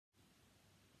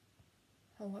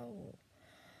Hello.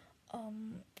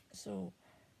 Um, so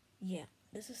yeah,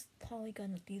 this is probably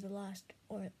gonna be the last,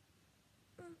 or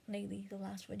maybe the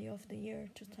last video of the year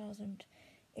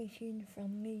 2018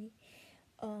 from me.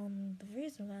 The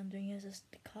reason why I'm doing this is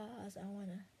because I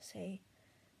wanna say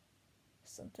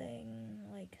something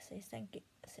like say thank you.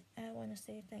 I wanna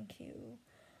say thank you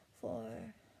for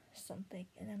something,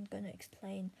 and I'm gonna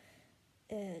explain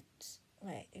it,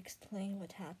 like explain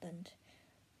what happened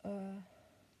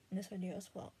in this video as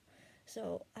well.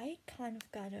 So I kind of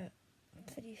got a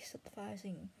pretty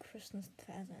surprising Christmas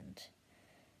present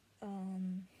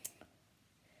um,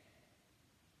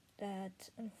 that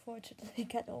unfortunately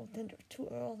got opened too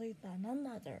early than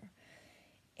another.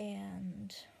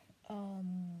 And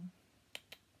um,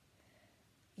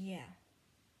 yeah,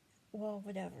 well,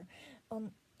 whatever.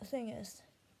 The thing is,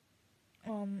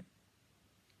 um,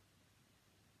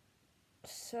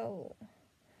 so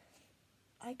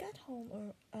I got home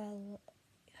or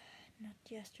not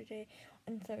yesterday,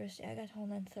 on Thursday. I got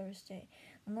home on Thursday.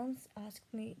 My mom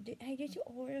asked me, "Hey, did you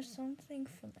order something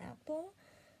from Apple?"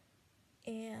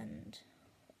 And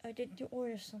I did you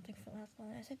order something from Apple?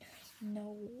 And I said,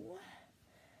 no.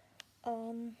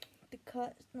 Um,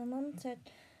 because my mom said,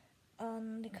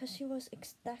 because she was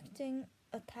expecting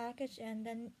a package and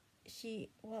then she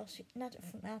not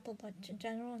from Apple but in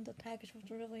general, and the package was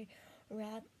really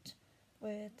wrapped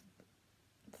with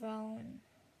brown,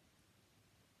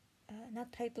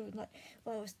 not paper, like,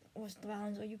 well, it was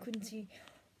brown, so you couldn't see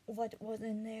what was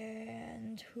in there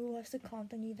and who was the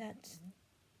company that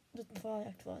the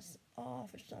product was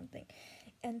off or something.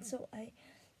 And so I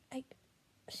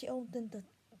she opened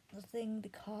the thing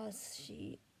because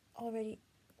she already,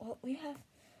 well, we have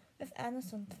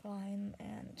Amazon Prime,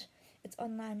 and it's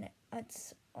online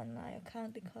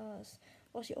account because,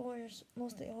 well, she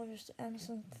mostly orders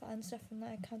Amazon Prime stuff from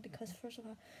my account because, first of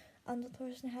all, I'm the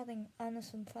person having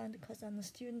Amazon Prime because I'm a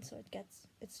student, so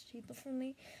it's cheaper for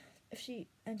me if she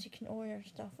can order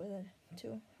stuff with it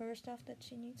too, her stuff that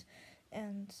she needs.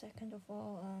 And second of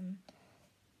all,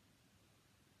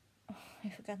 I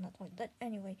forgot that point. But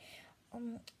anyway,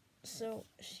 um, so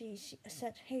she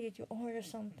said, "Hey, did you order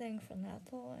something from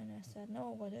Apple?" And I said, "No,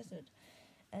 what is it?"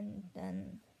 And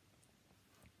then,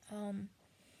 um,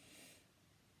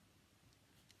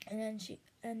 and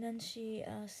then she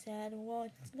said, "Well,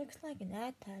 it looks like an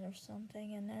iPad or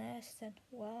something." And then I said,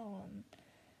 "Well,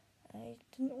 I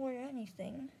didn't order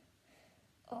anything."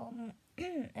 Um,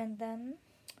 and then,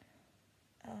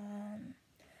 um,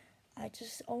 I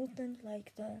just opened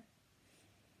like the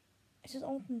I just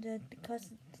opened it because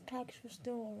the package was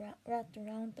still wrapped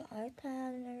around the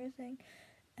iPad and everything,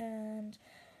 and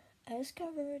I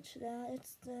discovered that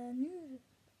it's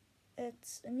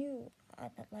a new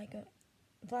iPad, like a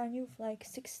brand new, like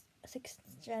sixth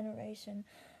generation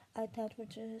iPad,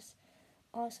 which is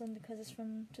awesome because it's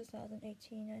from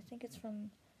 2018. I think it's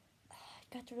from it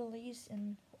got released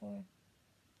in or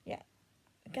yeah,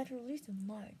 it got released in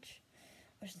March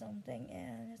or something,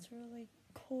 and it's really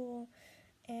cool.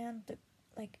 And the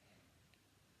like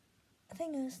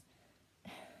thing is,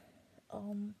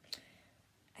 um,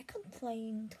 I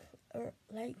complained, or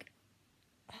like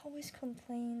I always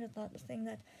complained about the thing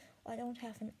that I don't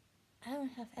have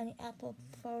any Apple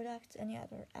products, any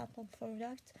other Apple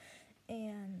products,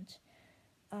 and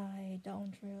I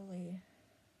don't really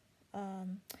well,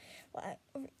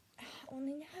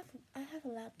 when I have a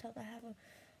laptop, I have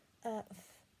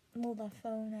mobile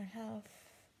phone, I have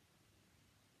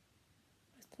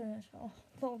pretty much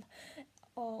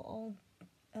all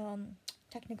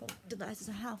technical devices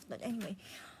I have. But anyway,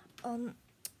 um,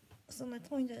 so my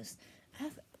point is, I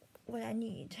have what I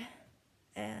need,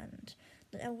 and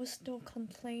that I was still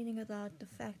complaining about the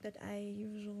fact that I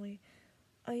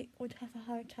would have a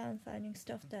hard time finding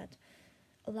stuff that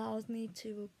allows me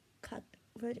to cut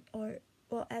or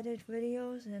edit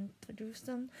videos and produce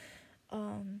them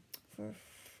for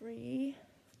free,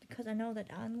 because I know that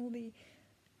iMovie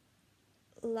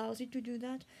allows you to do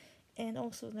that, and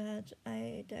also that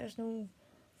there's no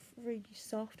free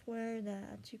software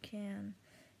that you can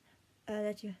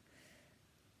that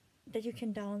you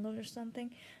can download or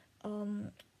something,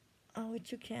 um,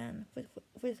 which you can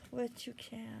with which you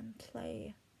can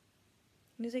play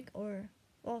music, or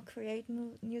create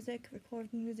music,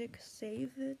 record music,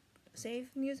 save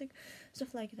music,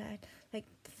 stuff like that, like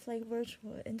play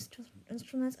virtual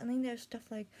instruments. I mean, there's stuff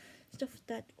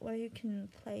that where you can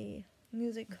play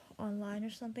music online or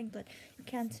something, but you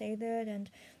can't say that, and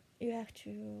you have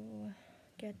to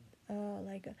get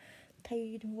like a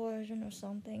paid version or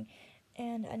something.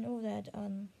 And I know that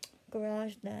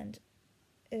GarageBand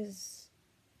is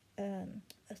a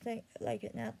thing, like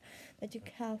an app that you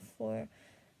have for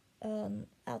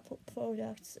Apple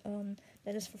products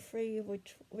that is for free,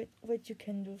 which you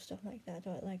can do stuff like that,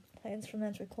 or like play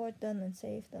instruments, record them, and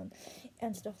save them,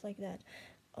 and stuff like that.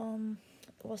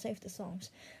 Or save the songs.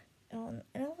 And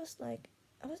I was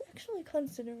actually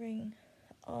considering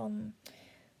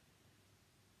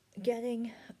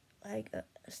getting like a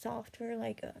software,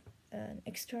 like an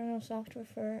external software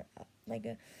for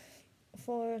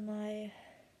for my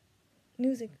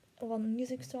music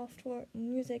software,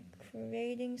 music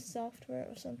creating software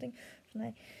or something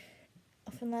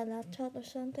for my laptop or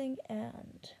something.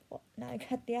 And well, now I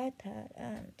got the iPad,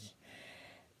 and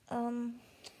um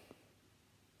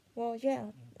well, yeah,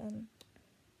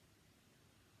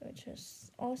 which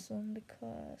is awesome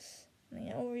because I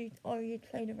mean I already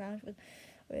played around with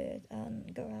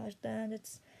GarageBand.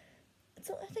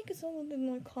 I think it's a little bit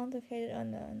more complicated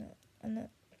on the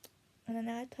on an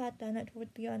iPad than it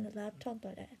would be on the laptop,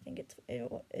 but I think it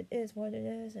is what it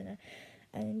is, and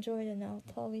I enjoy it, and I'll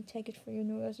probably take it for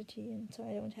university, and so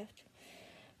I don't have to.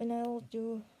 When I'll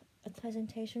do a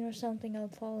presentation or something, I'll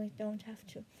probably don't have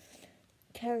to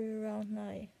carry around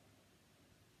my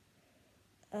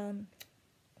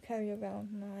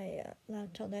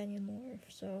laptop anymore.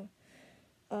 So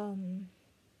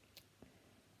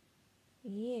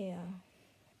yeah,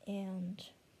 and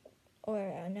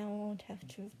or now I won't have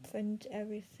to print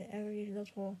every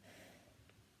little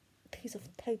piece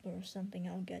of paper or something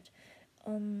I'll get.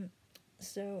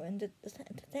 So, and the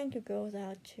thank you goes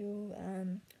out to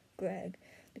Greg,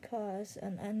 because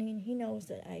I mean he knows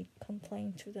that I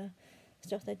complain to the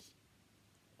stuff that,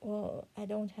 well, I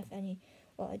don't have any,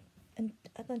 and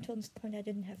up until this point I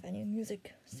didn't have any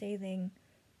music creating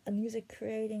or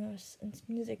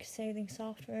music saving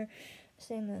software,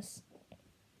 same as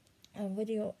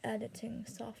video editing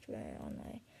software on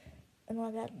my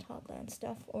laptop and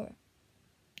stuff, or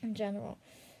in general.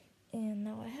 And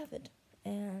now I have it,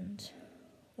 and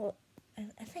well,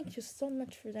 I thank you so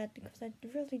much for that, because I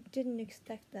really didn't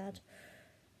expect that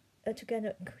to get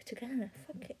a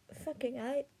fucking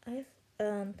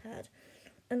iPad.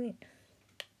 I mean,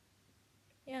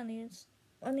 yeah, I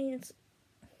mean it's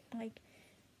like,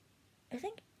 I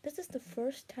think this is the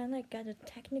first time I got a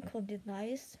technical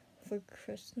device for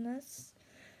Christmas.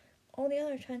 All the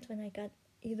other times when I got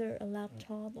either a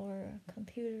laptop or a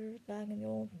computer back in the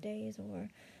old days, or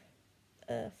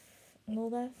a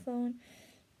mobile phone,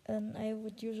 I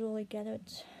would usually get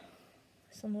it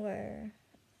somewhere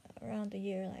around the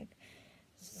year, like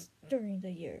during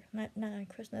the year, not on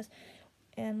Christmas.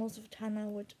 And most of the time I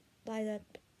would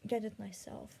get it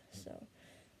myself. So,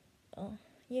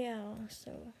 yeah.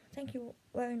 So thank you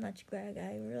very much, Greg.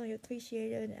 I really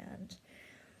appreciate it, and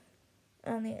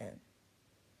I mean,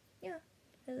 yeah.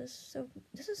 This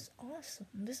is awesome.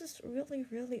 This is really,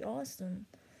 really awesome,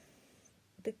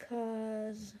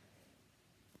 because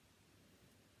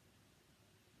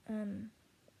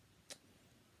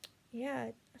yeah,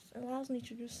 it allows me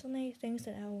to do so many things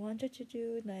that I wanted to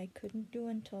do that I couldn't do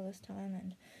until this time.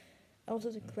 And also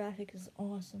the graphic is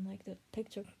awesome, like the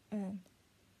picture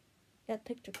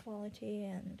picture quality,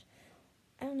 and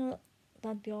I don't know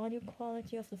about the audio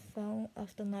quality of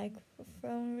the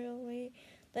microphone really,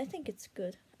 but I think it's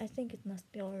good. I think it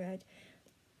must be alright.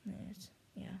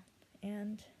 Yeah,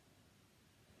 and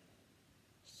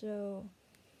so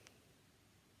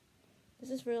this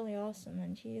is really awesome.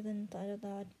 And he even thought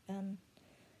about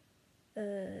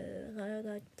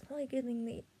probably giving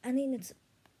me. I mean,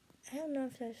 I don't know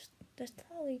if there's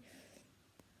probably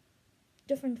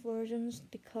different versions,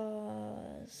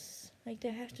 because like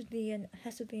there has to be an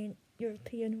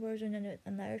European version and an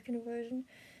American version,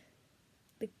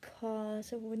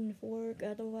 because it wouldn't work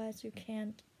otherwise. You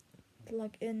can't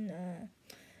plug in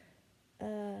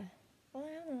well, I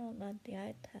don't know about the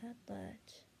iPad,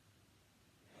 but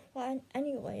well,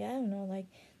 anyway, I don't know, like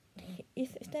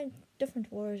if there are different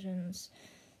versions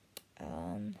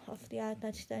of the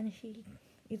iPad, then he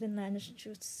even managed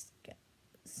to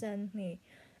send me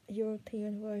a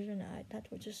European version iPad,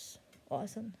 which is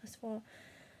awesome as well.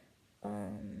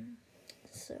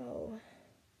 So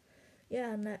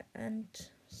yeah, and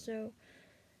so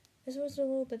this was a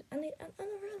little bit. I mean,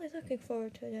 I'm really looking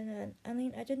forward to it, and I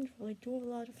mean, I didn't really do a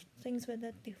lot of things with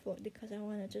it before, because I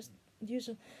want to just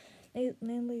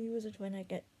mainly use it when I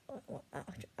get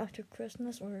after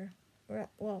Christmas, or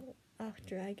well,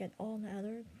 after I get all my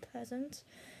other presents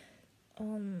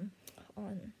on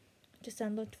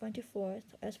December 24th,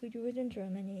 as we do it in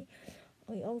Germany.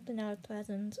 We open our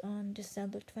presents on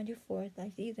December 24th,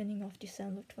 like the evening of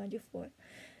December 24th.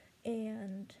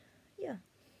 And yeah,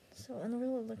 so I'm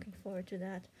really looking forward to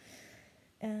that,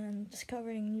 and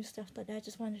discovering new stuff. But I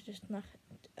just wanted to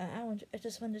I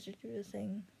just wanted to do the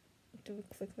thing do a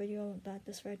quick video about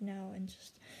this right now and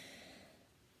just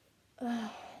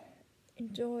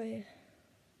enjoy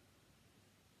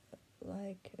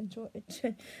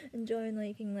enjoy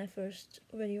making my first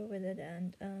video with it,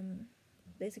 and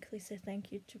basically say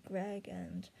thank you to Greg,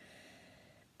 and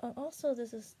also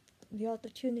this is the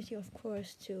opportunity, of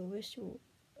course, to wish you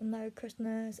a Merry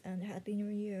Christmas and Happy New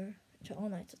Year to all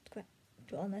my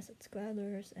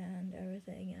subscribers and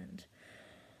everything,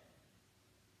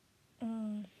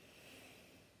 and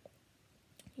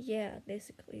yeah,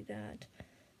 basically that.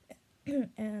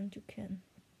 And you can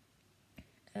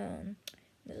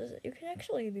you can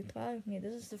actually be proud of me.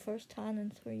 This is the first time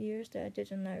in 3 years that I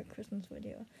did a Merry Christmas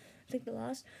video. I think the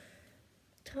last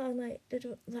time I did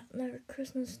a Merry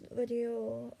Christmas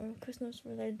video or Christmas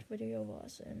related video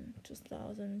was in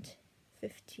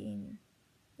 2015.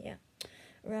 Yeah,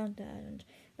 around that. And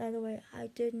by the way, I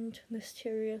didn't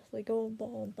mysteriously go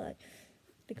bald, but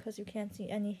because you can't see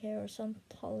any hair or something,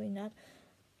 probably not.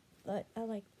 But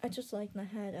I just like my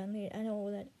head. I mean, I know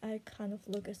that I kind of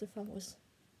look as if I was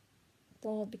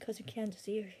bald because you can't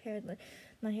see your hair, like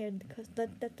my hair, because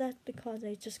that's because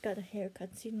I just got a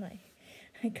haircut. See,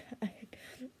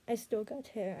 I still got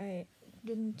hair. I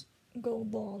didn't go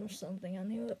bald or something. I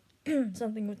knew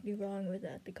something would be wrong with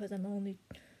that because I'm only.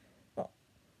 Well,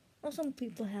 some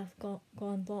people have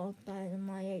gone bald by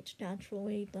my age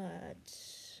naturally, but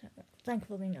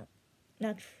thankfully not.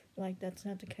 Like that's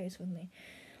not the case with me.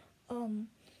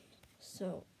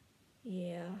 So,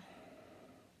 yeah.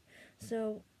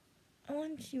 So, I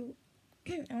want to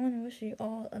wish you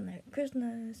all a Merry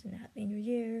Christmas and a Happy New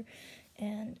Year,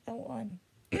 and I want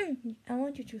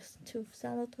you to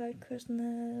celebrate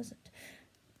Christmas.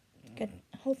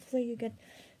 Hopefully you get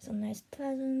some nice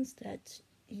presents that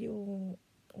you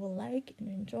will like and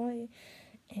enjoy,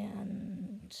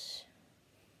 and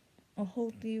I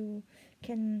hope you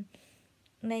can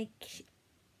make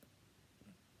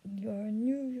your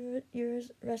New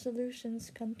Year's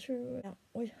resolutions come true.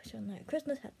 Wish you a Merry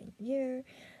Christmas, Happy New Year.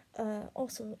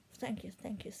 Also, thank you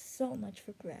so much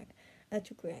for Greg.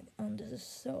 To Greg, this is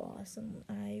so awesome.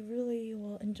 I really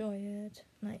will enjoy it.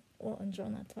 I will enjoy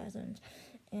my present,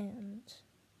 and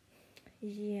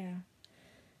yeah.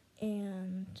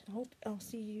 And I hope I'll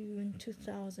see you in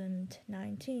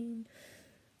 2019.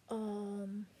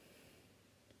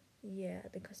 Yeah,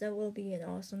 because that will be an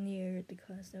awesome year,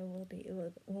 because there will be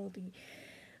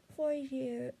 40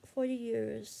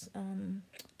 years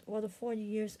the 40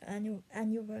 years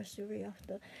anniversary of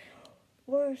the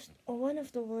worst, or one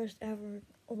of the worst ever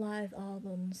live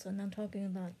albums, and I'm talking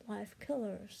about Live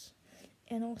Killers.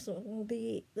 And also it will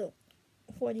be the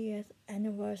 40th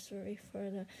anniversary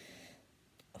for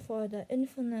the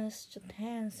infamous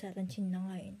Japan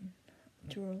 79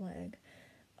 tour leg.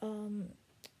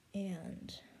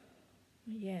 And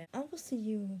yeah, I will see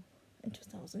you in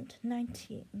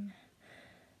 2019.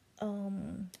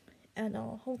 And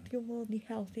I hope you will be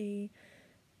healthy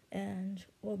and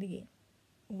will be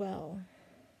well.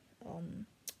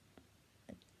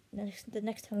 The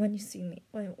next time when you see me,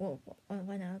 when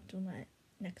I do my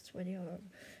next video or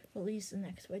release the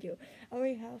next video, I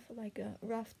already have like a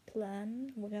rough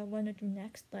plan what I want to do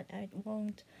next, but I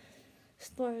won't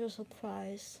spoil the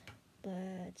surprise.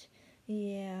 But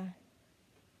yeah.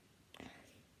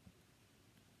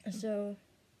 So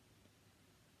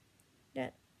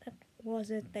that was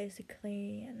it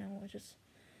basically, and I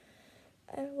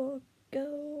will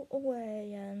go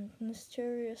away and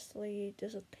mysteriously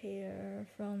disappear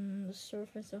from the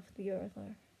surface of the earth,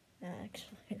 or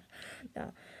actually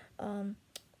no.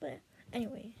 But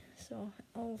anyway, so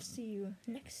I'll see you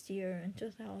next year in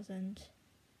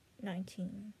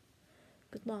 2019.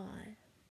 Goodbye.